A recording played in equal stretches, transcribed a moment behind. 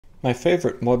My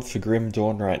favourite mod for Grim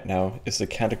Dawn right now is the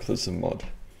Cataclysm mod.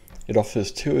 It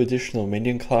offers 2 additional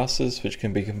minion classes which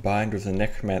can be combined with the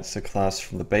necromancer class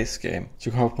from the base game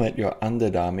to complement your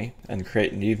undead army and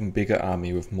create an even bigger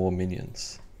army with more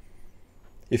minions.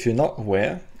 If you're not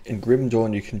aware, in Grim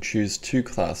Dawn you can choose 2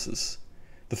 classes.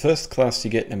 The first class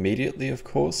you get immediately, of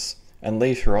course, and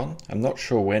later on, I'm not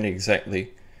sure when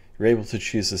exactly, you're able to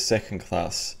choose the second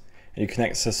class, and you can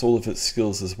access all of its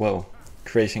skills as well,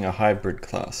 creating a hybrid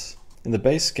class. In the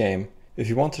base game, if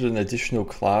you wanted an additional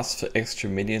class for extra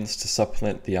minions to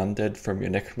supplement the undead from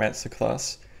your necromancer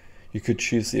class, you could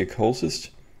choose the occultist,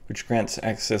 which grants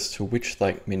access to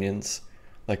witch-like minions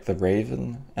like the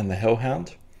raven and the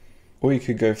hellhound, or you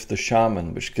could go for the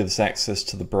shaman, which gives access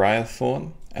to the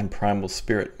briarthorn and primal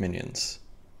spirit minions.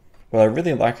 What I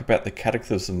really like about the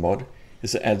Cataclysm mod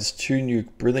is it adds 2 new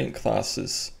brilliant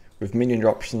classes with minion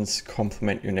options to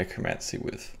complement your necromancy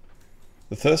with.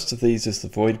 The first of these is the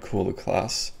Voidcaller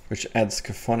class, which adds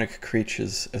Chthonic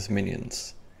creatures as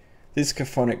minions. These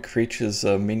Chthonic creatures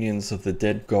are minions of the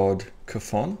dead god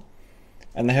Chthon,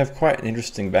 and they have quite an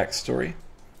interesting backstory.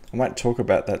 I might talk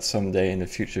about that someday in a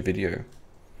future video.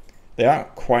 They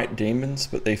aren't quite demons,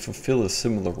 but they fulfill a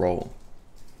similar role.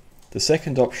 The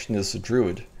second option is the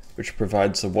Druid, which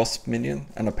provides a wasp minion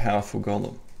and a powerful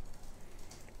golem.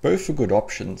 Both are good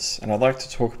options, and I'd like to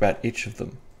talk about each of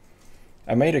them.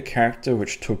 I made a character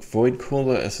which took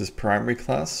Voidcaller as his primary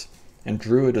class and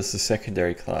Druid as the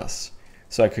secondary class,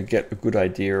 so I could get a good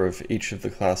idea of each of the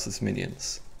class's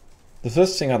minions. The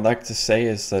first thing I'd like to say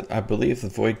is that I believe the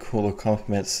Voidcaller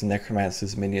complements the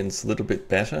Necromancer's minions a little bit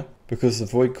better, because the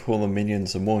Voidcaller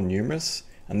minions are more numerous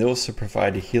and they also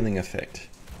provide a healing effect.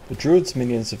 The Druid's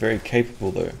minions are very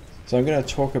capable though, so I'm going to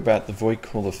talk about the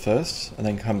Voidcaller first and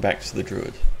then come back to the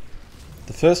Druid.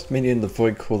 The first minion the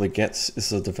Voidcaller gets is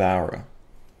the Devourer.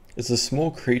 It's a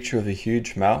small creature with a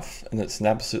huge mouth and it's an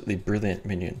absolutely brilliant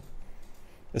minion.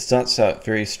 It starts out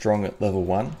very strong at level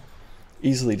 1,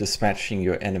 easily dispatching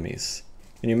your enemies.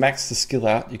 When you max the skill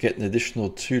out, you get an additional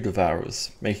 2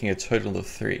 Devourers, making a total of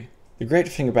 3. The great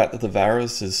thing about the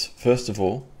Devourers is, first of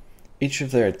all, each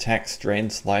of their attacks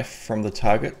drains life from the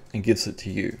target and gives it to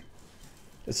you.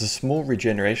 It's a small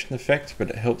regeneration effect, but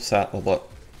it helps out a lot,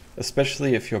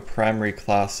 especially if your primary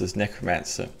class is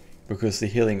Necromancer, because the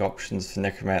healing options for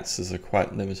Necromancers are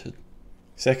quite limited.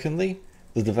 Secondly,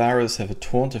 the Devourers have a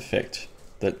taunt effect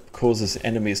that causes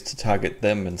enemies to target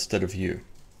them instead of you.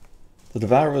 The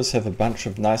Devourers have a bunch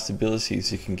of nice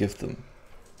abilities you can give them.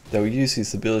 They will use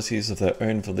these abilities of their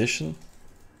own volition.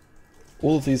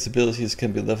 All of these abilities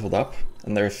can be leveled up,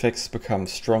 and their effects become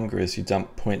stronger as you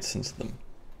dump points into them.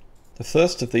 The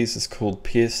first of these is called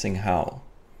Piercing Howl.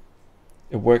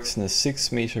 It works in a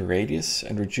 6 meter radius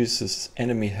and reduces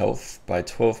enemy health by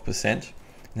 12% and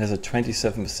has a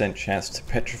 27% chance to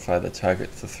petrify the target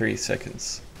for 3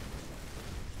 seconds.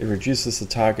 It reduces the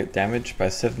target damage by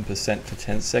 7% for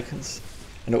 10 seconds,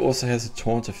 and it also has a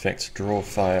taunt effect to draw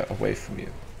fire away from you.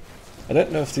 I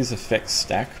don't know if these effects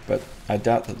stack, but I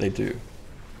doubt that they do.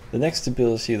 The next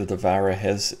ability the Devourer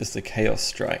has is the Chaos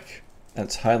Strike, and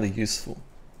it's highly useful.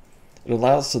 It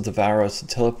allows the Devourer to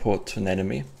teleport to an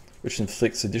enemy, which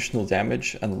inflicts additional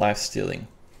damage and life stealing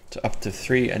to up to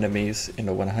 3 enemies in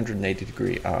a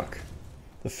 180-degree arc.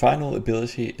 The final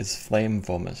ability is Flame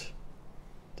Vomit.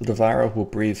 The Devourer will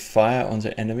breathe fire onto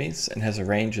enemies and has a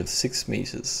range of 6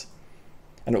 meters,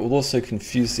 and it will also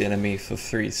confuse the enemy for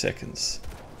 3 seconds.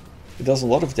 It does a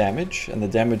lot of damage, and the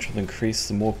damage will increase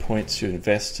the more points you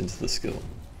invest into the skill.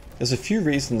 There's a few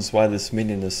reasons why this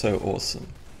minion is so awesome.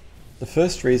 The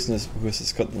first reason is because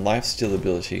it's got the lifesteal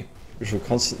ability, which will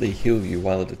constantly heal you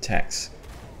while it attacks.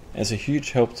 And it's a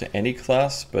huge help to any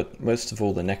class, but most of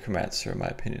all the Necromancer in my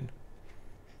opinion.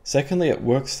 Secondly, it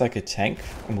works like a tank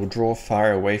and will draw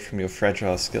fire away from your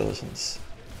fragile skeletons.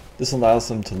 This allows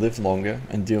them to live longer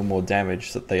and deal more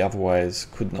damage that they otherwise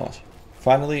could not.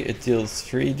 Finally, it deals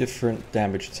 3 different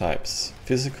damage types: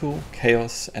 physical,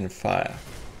 chaos, and fire.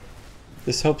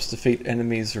 This helps defeat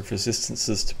enemies with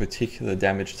resistances to particular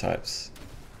damage types.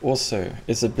 Also,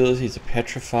 its ability to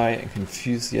petrify and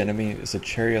confuse the enemy is a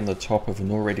cherry on the top of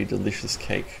an already delicious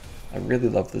cake. I really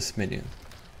love this minion.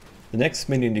 The next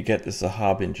minion you get is the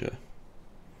Harbinger.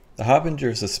 The Harbinger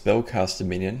is a spellcaster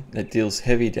minion that deals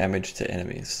heavy damage to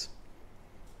enemies.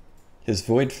 His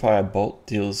Voidfire Bolt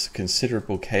deals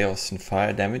considerable chaos and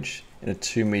fire damage in a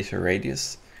 2 meter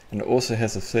radius, and it also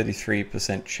has a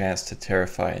 33% chance to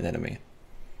terrify an enemy.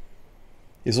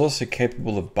 He is also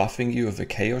capable of buffing you with a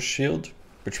Chaos Shield,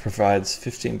 which provides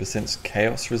 15%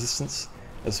 chaos resistance,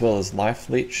 as well as life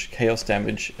leech, chaos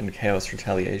damage, and chaos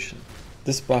retaliation.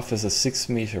 This buff has a 6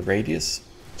 meter radius,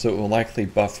 so it will likely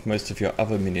buff most of your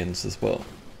other minions as well.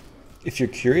 If you're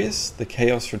curious, the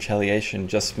Chaos Retaliation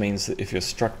just means that if you're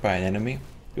struck by an enemy,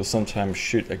 you'll sometimes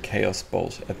shoot a Chaos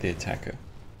Bolt at the attacker.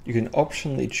 You can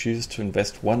optionally choose to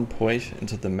invest 1 point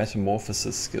into the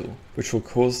Metamorphosis skill, which will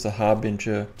cause the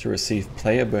Harbinger to receive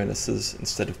player bonuses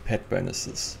instead of pet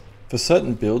bonuses. For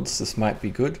certain builds this might be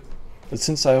good, but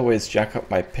since I always jack up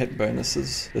my pet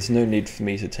bonuses, there's no need for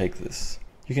me to take this.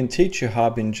 You can teach your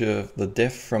Harbinger the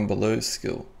Death from Below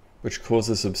skill, which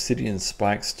causes obsidian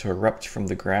spikes to erupt from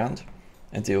the ground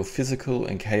and deal physical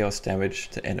and chaos damage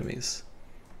to enemies.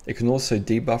 It can also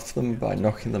debuff them by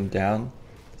knocking them down,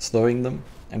 slowing them,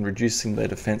 and reducing their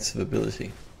defensive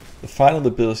ability. The final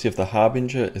ability of the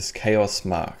Harbinger is Chaos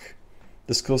Mark.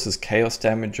 This causes chaos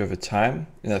damage over time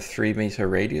in a 3-meter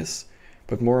radius,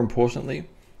 but more importantly,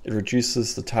 it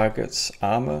reduces the target's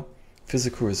armor,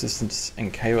 physical resistance,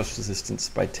 and chaos resistance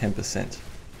by 10%.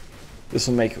 This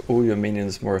will make all your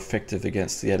minions more effective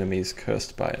against the enemies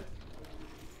cursed by it.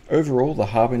 Overall, the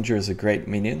Harbinger is a great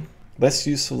minion, less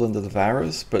useful than the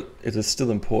Devourers, but it is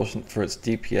still important for its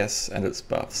DPS and its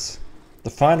buffs. The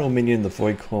final minion the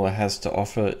Voidcaller has to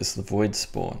offer is the Void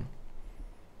Spawn.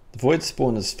 The Void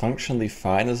Spawn is functionally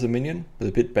fine as a minion, but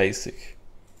a bit basic.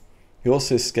 He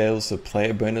also scales the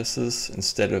player bonuses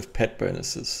instead of pet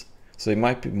bonuses, so he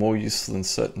might be more useful in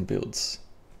certain builds.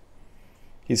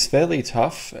 He's fairly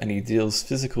tough and he deals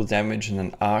physical damage in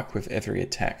an arc with every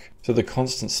attack, so the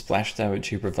constant splash damage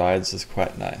he provides is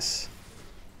quite nice.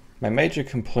 My major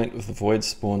complaint with the Void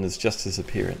Spawn is just his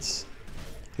appearance.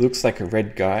 He looks like a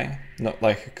red guy, not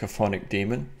like a Chthonic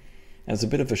demon, and it's a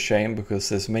bit of a shame because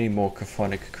there's many more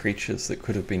Chthonic creatures that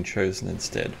could have been chosen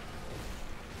instead.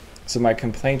 So my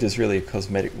complaint is really a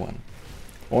cosmetic one.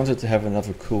 I wanted to have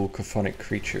another cool Chthonic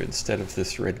creature instead of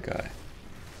this red guy.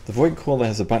 The Voidcaller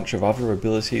has a bunch of other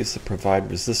abilities that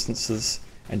provide resistances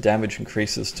and damage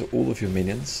increases to all of your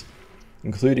minions,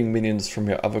 including minions from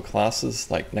your other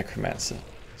classes like necromancer,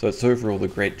 so it's overall a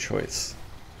great choice.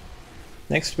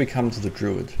 Next we come to the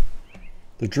Druid.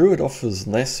 The Druid offers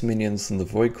less minions than the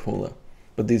Voidcaller,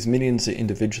 but these minions are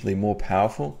individually more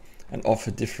powerful and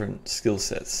offer different skill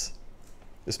sets.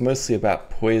 It's mostly about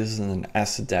poison and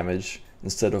acid damage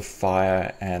instead of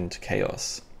fire and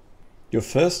chaos. Your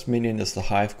first minion is the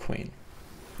Hive Queen.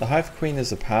 The Hive Queen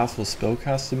is a powerful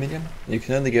spellcaster minion, and you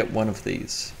can only get one of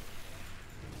these.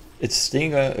 Its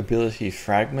Stinger ability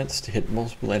fragments to hit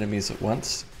multiple enemies at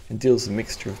once, and deals a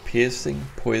mixture of piercing,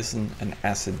 poison, and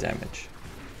acid damage.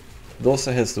 It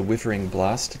also has the Withering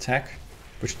Blast attack,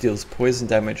 which deals poison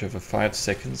damage over 5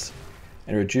 seconds,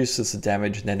 and reduces the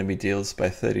damage an enemy deals by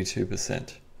 32%.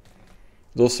 It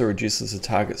also reduces the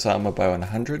target's armor by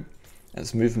 100, and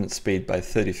its movement speed by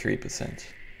 33%.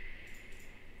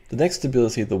 The next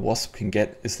ability the Wasp can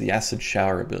get is the Acid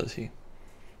Shower ability.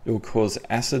 It will cause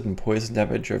acid and poison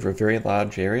damage over a very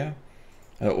large area,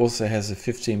 and it also has a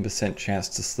 15% chance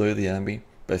to slow the enemy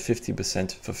by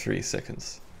 50% for 3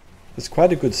 seconds. It's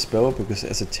quite a good spell because it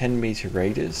has a 10-meter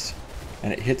radius,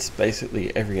 and it hits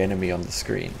basically every enemy on the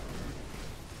screen.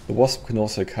 The Wasp can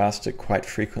also cast it quite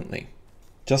frequently.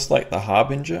 Just like the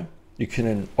Harbinger, you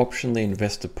can optionally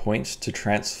invest a point to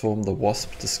transform the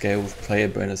Wasp to scale with player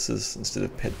bonuses instead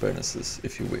of pet bonuses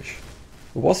if you wish.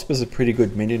 The Wasp is a pretty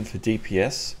good minion for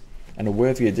DPS, and a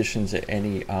worthy addition to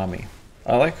any army.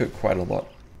 I like it quite a lot.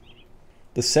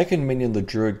 The second minion the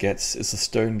Druid gets is the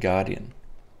Stone Guardian.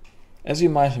 As you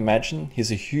might imagine,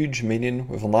 he's a huge minion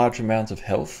with a large amount of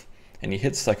health, and he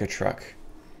hits like a truck.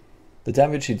 The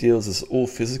damage he deals is all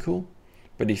physical,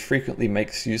 but he frequently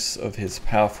makes use of his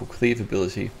powerful cleave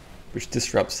ability, which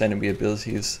disrupts enemy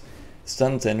abilities,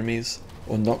 stuns enemies,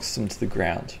 or knocks them to the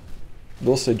ground. It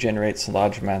also generates a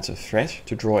large amount of threat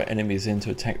to draw enemies in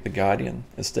to attack the Guardian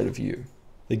instead of you.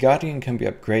 The Guardian can be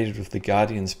upgraded with the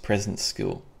Guardian's Presence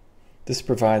skill. This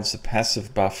provides a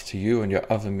passive buff to you and your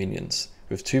other minions,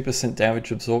 with 2%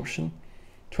 damage absorption,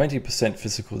 20%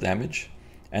 physical damage,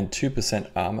 and 2%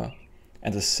 armor,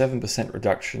 and a 7%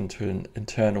 reduction to an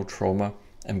internal trauma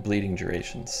and bleeding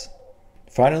durations.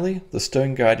 Finally, the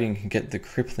Stone Guardian can get the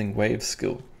Crippling Wave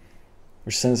skill,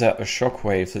 which sends out a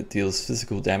shockwave that deals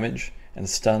physical damage and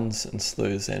stuns and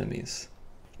slows enemies.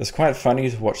 It's quite funny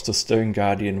to watch the Stone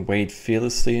Guardian wade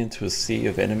fearlessly into a sea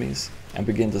of enemies and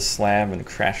begin to slam and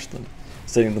crash them,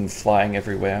 sending them flying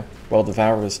everywhere, while the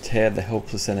Devourers tear the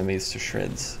helpless enemies to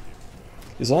shreds.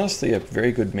 He's honestly a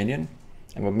very good minion,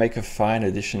 and would make a fine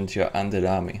addition to your undead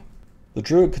army. The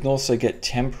Druid can also get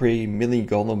temporary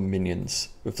mini-golem minions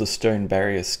with the Stone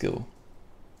Barrier skill.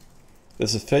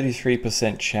 There's a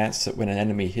 33% chance that when an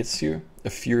enemy hits you, a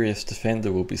Furious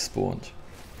Defender will be spawned.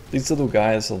 These little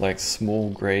guys are like small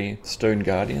grey Stone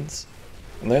Guardians,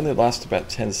 and they only last about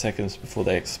 10 seconds before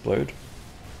they explode.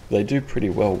 They do pretty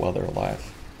well while they're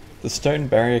alive. The stone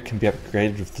barrier can be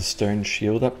upgraded with the stone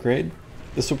shield upgrade.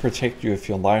 This will protect you if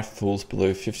your life falls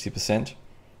below 50%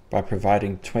 by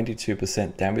providing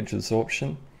 22% damage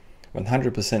absorption,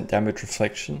 100% damage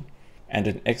reflection, and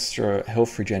an extra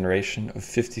health regeneration of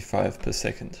 55 per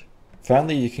second.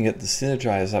 Finally, you can get the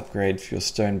Synergize upgrade for your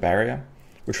stone barrier,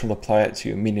 which will apply it to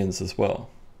your minions as well.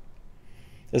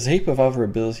 There's a heap of other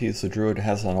abilities the druid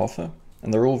has on offer,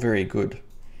 and they're all very good.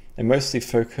 They mostly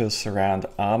focus around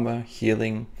armor,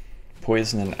 healing,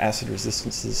 poison and acid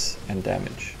resistances, and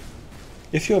damage.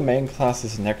 If your main class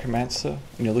is a necromancer,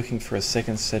 and you're looking for a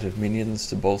second set of minions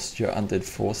to bolster your undead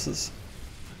forces,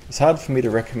 it's hard for me to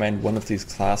recommend one of these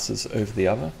classes over the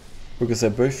other, because they're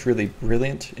both really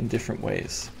brilliant in different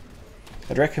ways.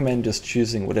 I'd recommend just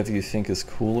choosing whatever you think is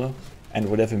cooler, and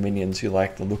whatever minions you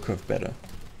like the look of better.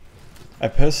 I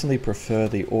personally prefer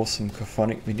the awesome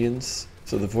Chthonic minions,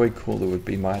 so the Voidcaller would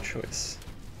be my choice.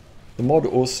 The mod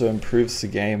also improves the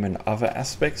game in other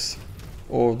aspects,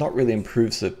 or not really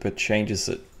improves it, but changes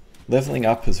it. Leveling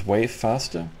up is way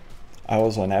faster. I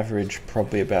was on average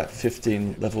probably about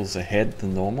 15 levels ahead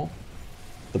than normal.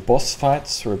 The boss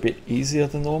fights are a bit easier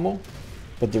than normal,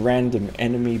 but the random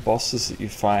enemy bosses that you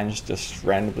find just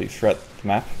randomly throughout the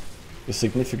map are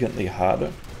significantly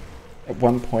harder. At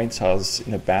one point I was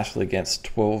in a battle against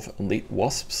 12 elite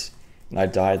wasps, and I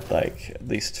died like at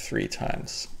least 3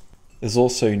 times. There's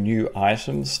also new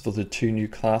items for the 2 new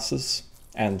classes,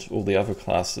 and all the other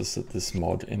classes that this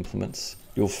mod implements.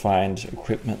 You'll find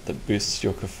equipment that boosts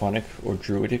your Chthonic or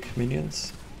Druidic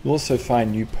minions. You'll also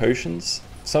find new potions.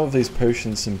 Some of these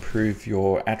potions improve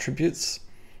your attributes,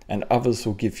 and others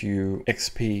will give you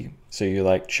XP, so you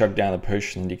like chug down a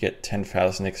potion and you get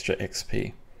 10,000 extra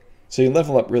XP. So you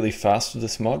level up really fast with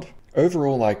this mod.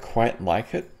 Overall I quite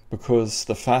like it, because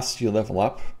the faster you level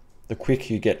up, the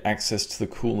quicker you get access to the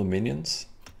cooler minions.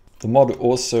 The mod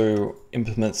also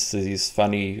implements these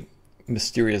funny,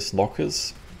 mysterious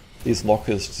lockers. These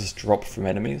lockers just drop from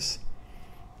enemies,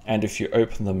 and if you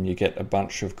open them you get a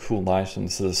bunch of cool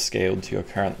items that are scaled to your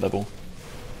current level.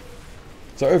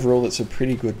 So overall it's a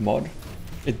pretty good mod.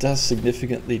 It does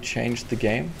significantly change the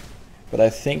game, but I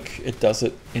think it does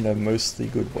it in a mostly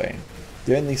good way.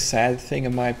 The only sad thing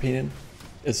in my opinion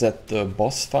is that the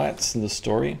boss fights in the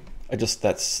story are just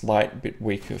that slight bit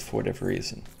weaker for whatever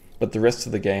reason, but the rest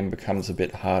of the game becomes a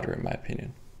bit harder in my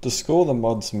opinion. To score the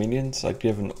mod's minions, I'd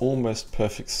give an almost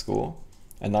perfect score,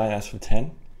 a 9 out of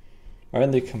 10. My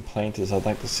only complaint is I'd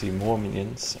like to see more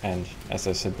minions, and as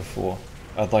I said before,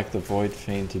 I'd like the Void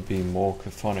Fiend to be more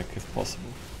Chthonic if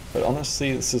possible. But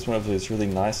honestly, this is one of those really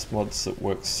nice mods that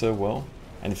works so well,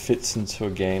 and fits into a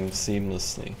game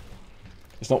seamlessly.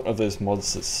 It's not one of those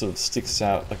mods that sort of sticks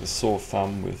out like a sore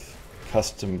thumb with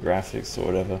custom graphics or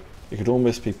whatever. It could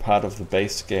almost be part of the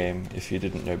base game if you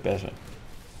didn't know better.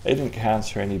 I didn't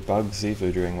encounter any bugs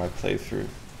either during my playthrough,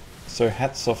 so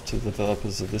hats off to the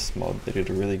developers of this mod, they did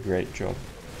a really great job.